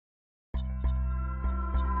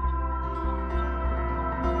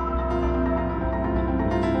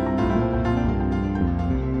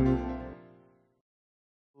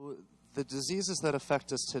The diseases that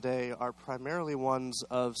affect us today are primarily ones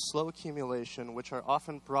of slow accumulation, which are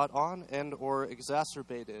often brought on and or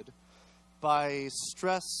exacerbated by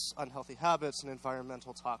stress, unhealthy habits, and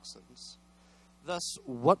environmental toxins. Thus,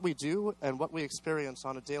 what we do and what we experience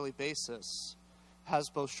on a daily basis has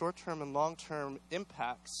both short-term and long-term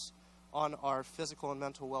impacts on our physical and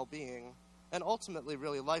mental well-being, and ultimately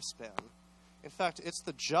really lifespan. In fact, it's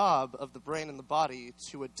the job of the brain and the body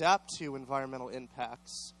to adapt to environmental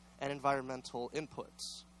impacts and environmental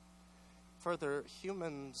inputs. Further,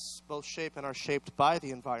 humans both shape and are shaped by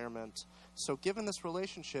the environment. So given this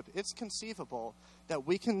relationship, it's conceivable that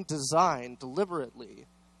we can design deliberately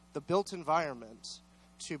the built environment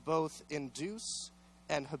to both induce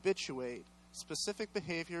and habituate specific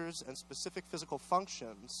behaviors and specific physical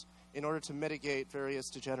functions in order to mitigate various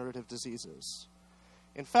degenerative diseases.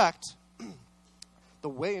 In fact, the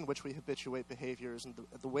way in which we habituate behaviors and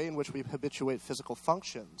the way in which we habituate physical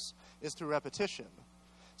functions is through repetition.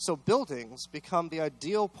 So buildings become the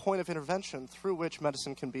ideal point of intervention through which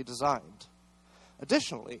medicine can be designed.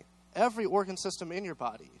 Additionally, every organ system in your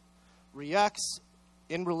body reacts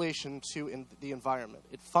in relation to the environment.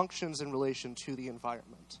 It functions in relation to the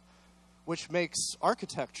environment, which makes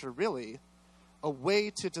architecture really a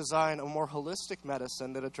way to design a more holistic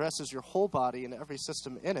medicine that addresses your whole body and every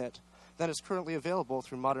system in it that is currently available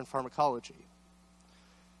through modern pharmacology.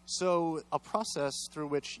 So a process through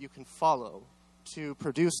which you can follow to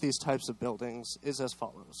produce these types of buildings is as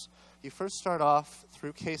follows. You first start off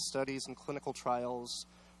through case studies and clinical trials,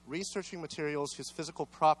 researching materials whose physical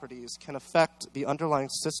properties can affect the underlying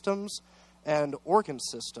systems and organ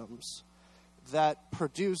systems that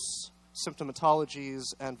produce symptomatologies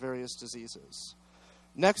and various diseases.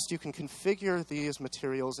 Next, you can configure these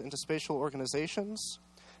materials into spatial organizations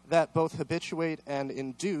that both habituate and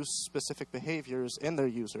induce specific behaviors in their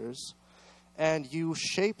users, and you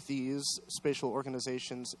shape these spatial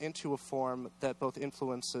organizations into a form that both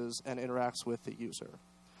influences and interacts with the user.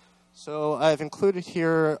 So I've included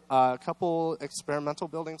here a couple experimental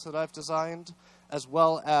buildings that I've designed, as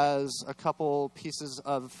well as a couple pieces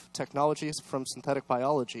of technologies from synthetic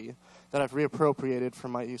biology that I've reappropriated for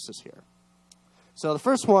my uses here. So the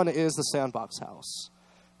first one is the sandbox house.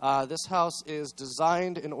 This house is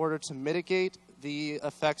designed in order to mitigate the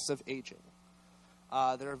effects of aging.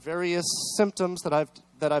 There are various symptoms that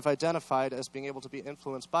I've identified as being able to be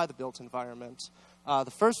influenced by the built environment.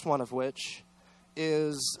 The first one of which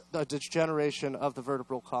is the degeneration of the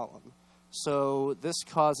vertebral column. So this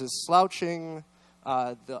causes slouching.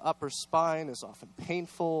 The upper spine is often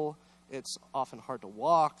painful. It's often hard to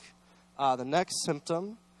walk. The next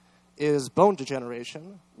symptom is bone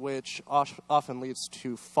degeneration, which often leads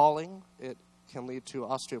to falling. It can lead to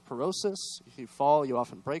osteoporosis. If you fall, you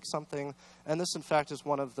often break something. And this, in fact, is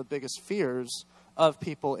one of the biggest fears of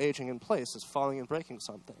people aging in place, is falling and breaking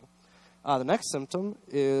something. The next symptom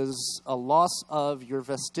is a loss of your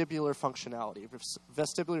vestibular functionality. Your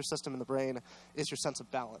vestibular system in the brain is your sense of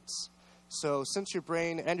balance. So since your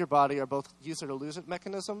brain and your body are both use it or lose it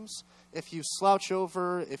mechanisms, if you slouch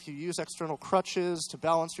over, if you use external crutches to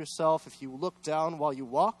balance yourself, if you look down while you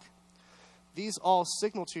walk, these all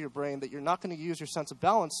signal to your brain that you're not going to use your sense of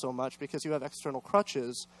balance so much because you have external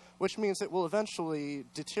crutches, which means it will eventually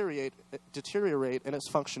deteriorate in its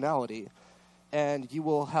functionality, and you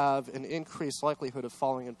will have an increased likelihood of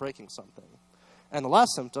falling and breaking something. And the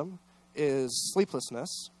last symptom is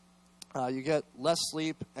sleeplessness. You get less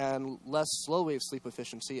sleep and less slow-wave sleep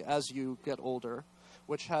efficiency as you get older,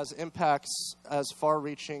 which has impacts as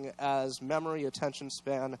far-reaching as memory, attention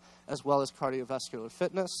span, as well as cardiovascular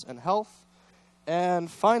fitness and health.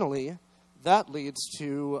 And finally, that leads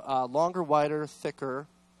to longer, wider, thicker,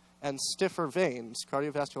 and stiffer veins,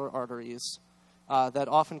 cardiovascular arteries, that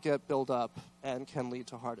often get built up and can lead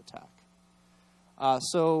to heart attack.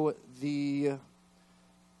 So the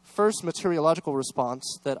first materiological response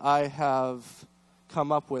that I have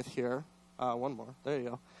come up with here, one more, there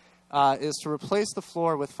you go, is to replace the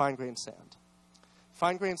floor with fine-grained sand.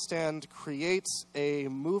 Fine-grained sand creates a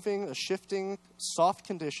moving, a shifting, soft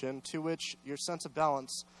condition to which your sense of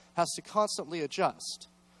balance has to constantly adjust.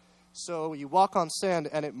 So you walk on sand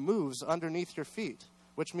and it moves underneath your feet,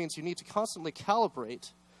 which means you need to constantly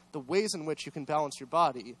calibrate the ways in which you can balance your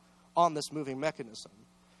body on this moving mechanism.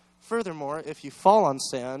 Furthermore, if you fall on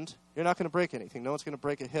sand, you're not going to break anything. No one's going to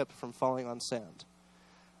break a hip from falling on sand.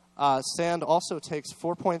 Sand also takes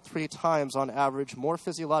 4.3 times on average more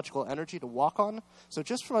physiological energy to walk on. So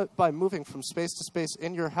just by moving from space to space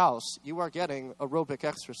in your house, you are getting aerobic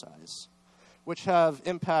exercise, which have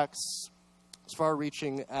impacts as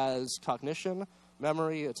far-reaching as cognition,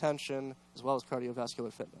 memory, attention, as well as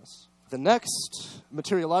cardiovascular fitness. The next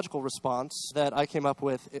meteorological response that I came up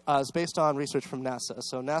with is based on research from NASA.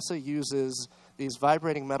 So NASA uses these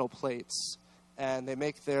vibrating metal plates, and they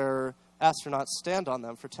make their astronauts stand on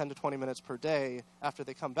them for 10 to 20 minutes per day after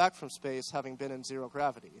they come back from space, having been in zero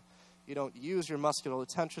gravity. You don't use your muscular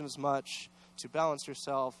tension as much to balance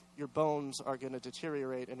yourself. Your bones are going to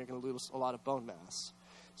deteriorate, and you're going to lose a lot of bone mass.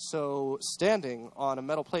 So standing on a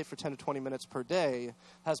metal plate for 10 to 20 minutes per day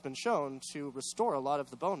has been shown to restore a lot of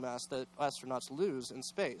the bone mass that astronauts lose in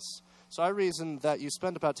space. So I reasoned that you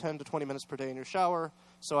spend about 10 to 20 minutes per day in your shower,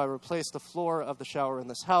 so I replaced the floor of the shower in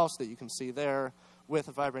this house that you can see there with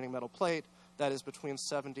a vibrating metal plate that is between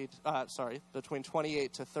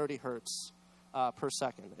 28 to 30 hertz per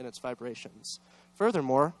second in its vibrations.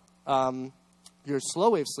 Furthermore, your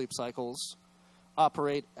slow wave sleep cycles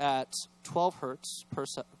operate at 12 hertz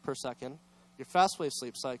per second. Your fast wave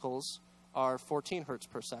sleep cycles are 14 hertz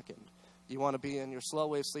per second. You want to be in your slow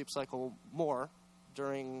wave sleep cycle more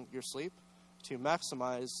during your sleep to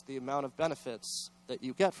maximize the amount of benefits that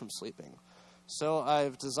you get from sleeping. So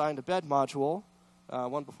I've designed a bed module,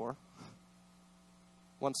 one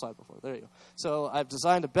slide before, there you go. So I've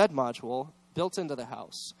designed a bed module built into the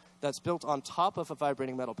house that's built on top of a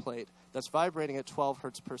vibrating metal plate that's vibrating at 12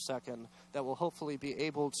 hertz per second that will hopefully be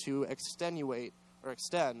able to extend your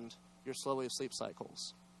slow wave sleep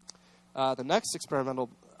cycles. The next experimental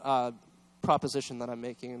proposition that I'm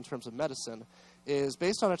making in terms of medicine is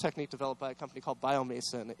based on a technique developed by a company called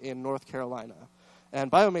Biomason in North Carolina.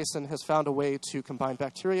 And Biomason has found a way to combine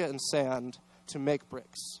bacteria and sand to make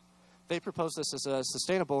bricks. They propose this as a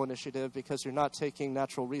sustainable initiative because you're not taking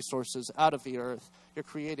natural resources out of the earth. You're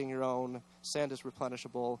creating your own. Sand is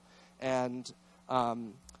replenishable, and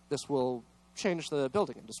this will change the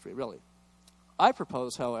building industry, really. I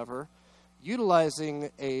propose, however,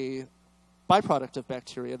 utilizing a byproduct of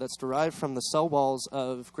bacteria that's derived from the cell walls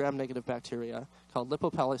of gram-negative bacteria called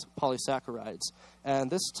lipopolysaccharides.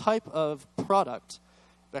 And this type of product,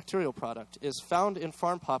 bacterial product, is found in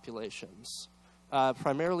farm populations,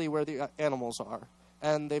 primarily where the animals are.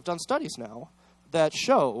 And they've done studies now that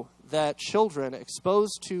show that children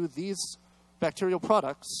exposed to these bacterial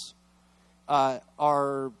products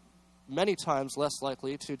are many times less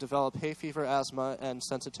likely to develop hay fever, asthma, and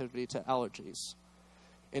sensitivity to allergies.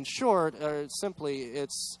 In short, or simply,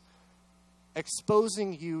 it's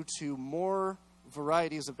exposing you to more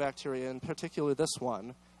varieties of bacteria, in particular this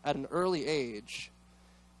one, at an early age,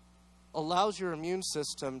 allows your immune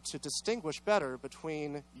system to distinguish better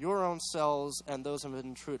between your own cells and those of an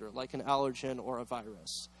intruder, like an allergen or a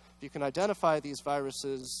virus. If you can identify these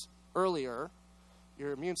viruses earlier,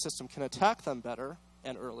 your immune system can attack them better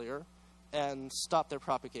and earlier and stop their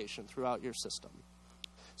propagation throughout your system.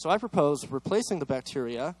 So I propose replacing the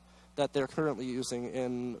bacteria that they're currently using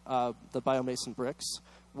in the Biomason bricks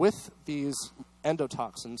with these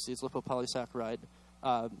endotoxins, these lipopolysaccharide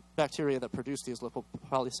bacteria that produce these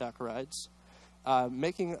lipopolysaccharides,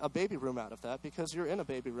 making a baby room out of that, because you're in a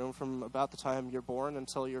baby room from about the time you're born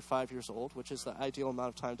until you're 5 years old, which is the ideal amount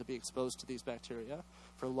of time to be exposed to these bacteria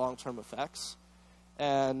for long-term effects,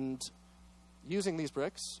 and using these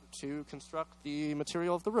bricks to construct the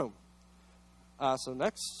material of the room. So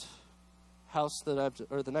next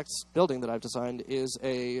the next building that I've designed is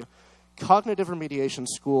a cognitive remediation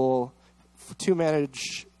school to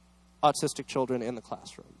manage autistic children in the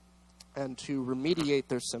classroom and to remediate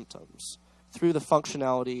their symptoms through the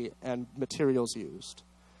functionality and materials used.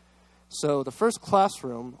 So the first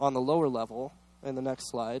classroom on the lower level in the next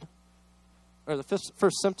slide, or the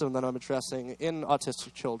first symptom that I'm addressing in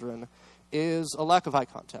autistic children, is a lack of eye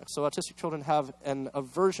contact. So autistic children have an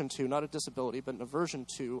aversion to, not a disability, but an aversion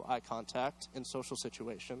to eye contact in social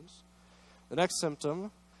situations. The next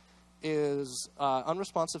symptom is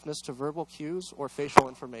unresponsiveness to verbal cues or facial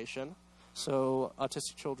information. So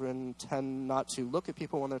autistic children tend not to look at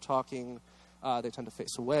people when they're talking. They tend to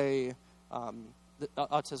face away.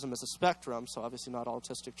 Autism is a spectrum, so obviously not all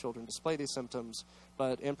autistic children display these symptoms,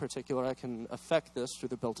 but in particular I can affect this through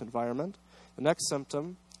the built environment. The next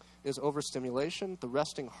symptom is overstimulation, the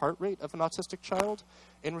resting heart rate of an autistic child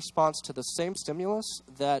in response to the same stimulus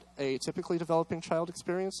that a typically developing child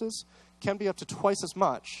experiences can be up to twice as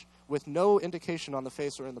much with no indication on the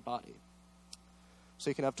face or in the body.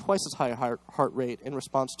 So you can have twice as high a heart rate in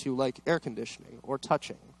response to, like, air conditioning or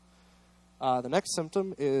touching. The next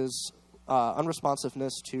symptom is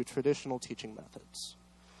unresponsiveness to traditional teaching methods.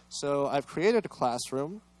 So I've created a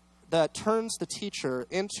classroom that turns the teacher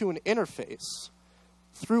into an interface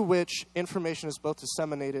through which information is both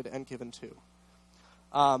disseminated and given to.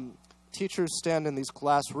 Teachers stand in these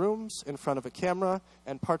glass rooms in front of a camera,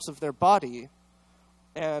 and parts of their body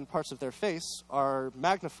and parts of their face are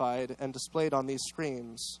magnified and displayed on these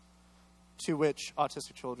screens to which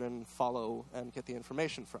autistic children follow and get the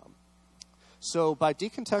information from. So by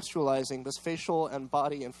decontextualizing this facial and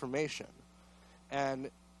body information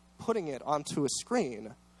and putting it onto a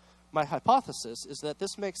screen, my hypothesis is that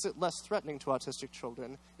this makes it less threatening to autistic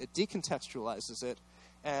children, it decontextualizes it,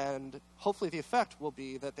 and hopefully the effect will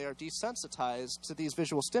be that they are desensitized to these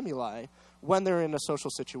visual stimuli when they're in a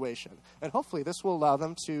social situation. And hopefully this will allow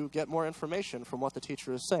them to get more information from what the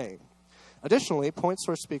teacher is saying. Additionally, point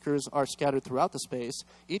source speakers are scattered throughout the space,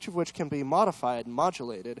 each of which can be modified and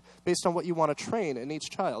modulated based on what you want to train in each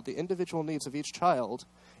child, the individual needs of each child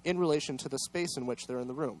in relation to the space in which they're in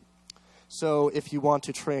the room. So if you want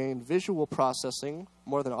to train visual processing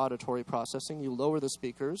more than auditory processing, you lower the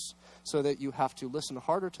speakers so that you have to listen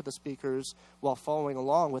harder to the speakers while following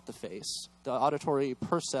along with the face. The auditory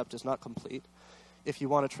percept is not complete. If you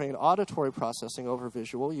want to train auditory processing over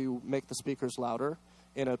visual, you make the speakers louder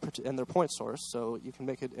in their point source, so you can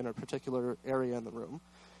make it in a particular area in the room,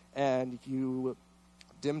 and you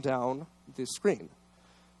dim down the screen.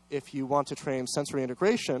 If you want to train sensory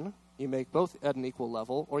integration, you make both at an equal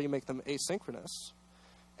level, or you make them asynchronous,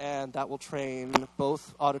 and that will train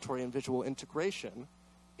both auditory and visual integration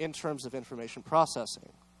in terms of information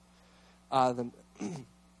processing.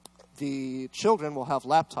 The children will have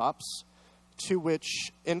laptops into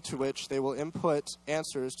which they will input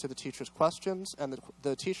answers to the teacher's questions, and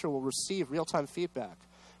the teacher will receive real-time feedback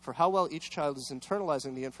for how well each child is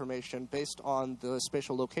internalizing the information based on the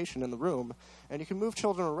spatial location in the room. And you can move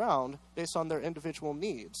children around based on their individual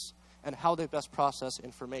needs and how they best process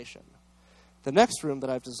information. The next room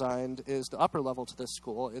that I've designed is the upper level to this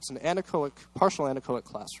school. It's an partial anechoic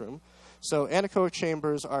classroom. So anechoic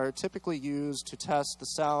chambers are typically used to test the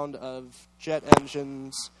sound of jet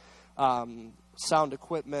engines, sound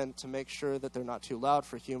equipment to make sure that they're not too loud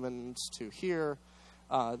for humans to hear.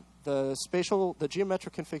 The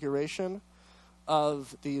geometric configuration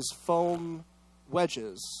of these foam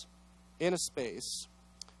wedges in a space,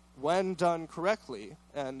 when done correctly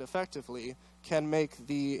and effectively, can make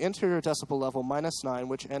the interior decibel level -9,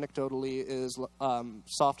 which anecdotally is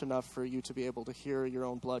soft enough for you to be able to hear your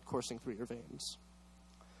own blood coursing through your veins.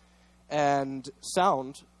 And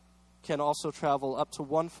sound can also travel up to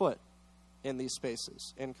 1 foot in these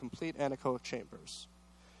spaces in complete anechoic chambers.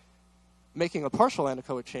 Making a partial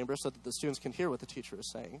anechoic chamber so that the students can hear what the teacher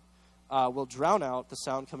is saying will drown out the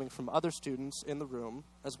sound coming from other students in the room,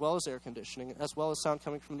 as well as air conditioning, as well as sound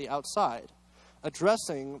coming from the outside,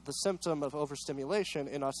 addressing the symptom of overstimulation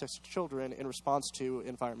in autistic children in response to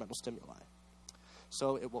environmental stimuli.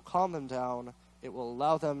 So it will calm them down, it will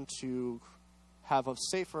allow them to have a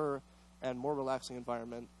safer and more relaxing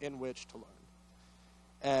environment in which to learn.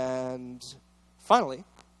 And finally,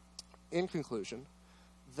 in conclusion,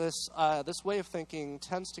 this way of thinking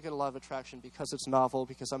tends to get a lot of attraction because it's novel,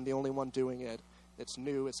 because I'm the only one doing it, it's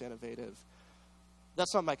new, it's innovative.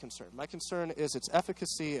 That's not my concern. My concern is its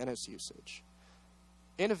efficacy and its usage.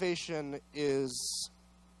 Innovation is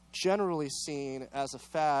generally seen as a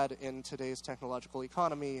fad in today's technological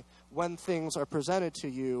economy when things are presented to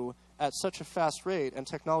you at such a fast rate and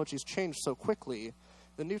technologies change so quickly.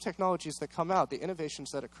 The new technologies that come out, the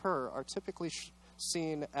innovations that occur, are typically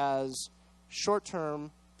seen as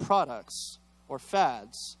short-term products or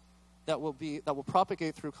fads that will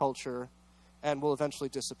propagate through culture and will eventually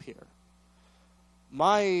disappear.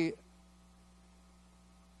 My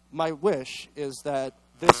wish is that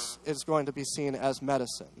this is going to be seen as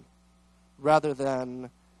medicine rather than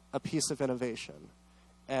a piece of innovation,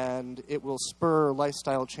 and it will spur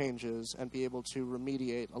lifestyle changes and be able to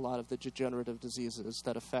remediate a lot of the degenerative diseases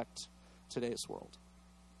that affect today's world.